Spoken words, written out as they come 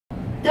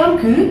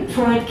Dank u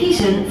voor het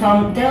kiezen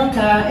van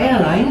Delta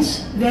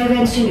Airlines. Wij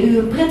wensen u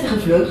een prettige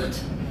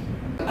vlucht.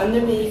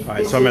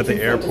 Alright, so I'm at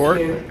the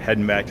airport,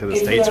 heading back to the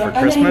States for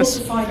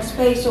Christmas.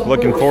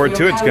 Looking forward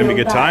to it, it's going to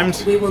be good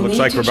times. Looks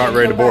like we're about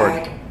ready to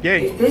board.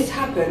 Yay! If this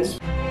happens...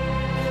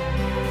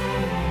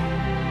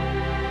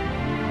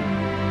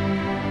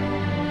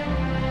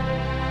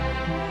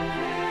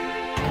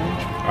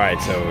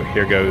 Alright, so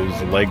here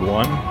goes leg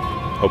one.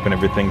 Hoping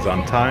everything's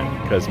on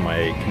time because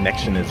my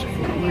connection is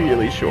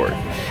really short.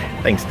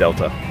 Thanks,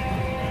 Delta.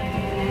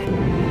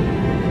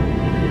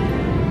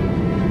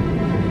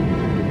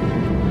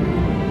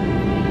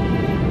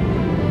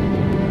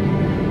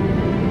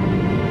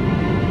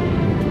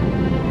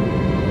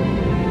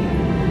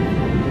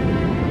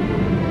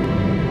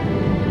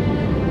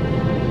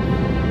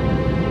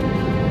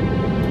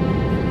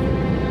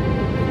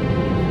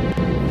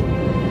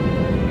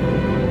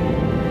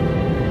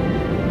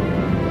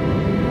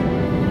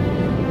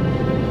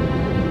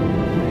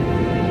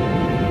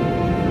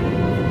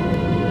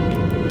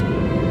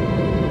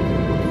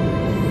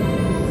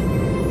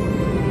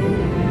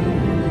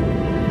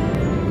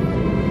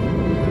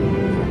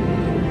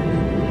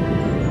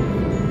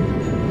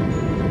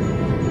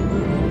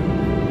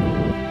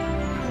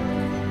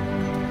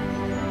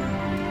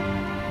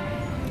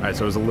 Alright,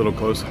 so it was a little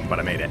close, but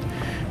I made it.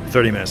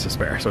 30 minutes to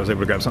spare, so I was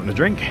able to grab something to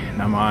drink,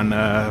 and I'm on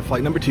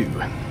flight number 2.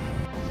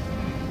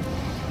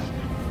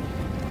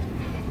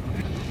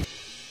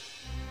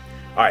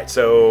 Alright,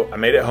 so I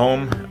made it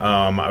home.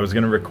 I was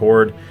gonna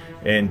record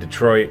in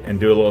Detroit and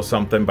do a little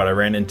something, but I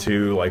ran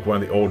into like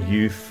one of the old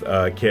youth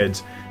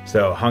kids,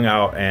 so hung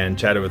out and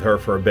chatted with her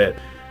for a bit.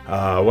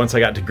 Once I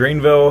got to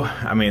Greenville,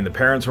 I mean, the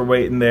parents were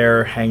waiting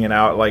there, hanging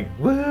out like,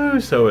 woo,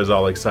 so I was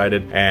all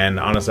excited. And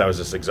honestly, I was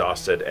just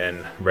exhausted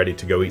and ready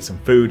to go eat some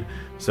food.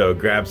 So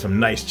grabbed some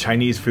nice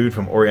Chinese food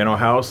from Oriental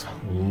House.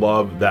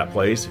 Love that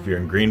place. If you're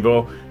in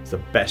Greenville, it's the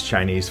best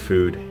Chinese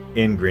food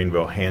in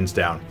Greenville, hands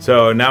down.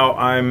 So now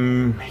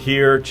I'm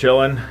here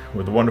chilling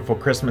with the wonderful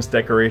Christmas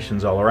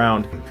decorations all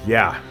around.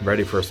 Yeah,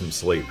 ready for some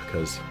sleep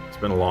because it's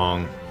been a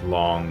long,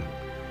 long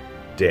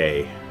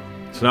day.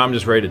 So now I'm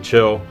just ready to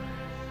chill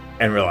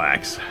and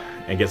relax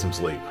and get some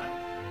sleep.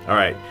 All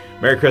right,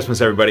 Merry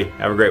Christmas, everybody.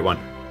 Have a great one.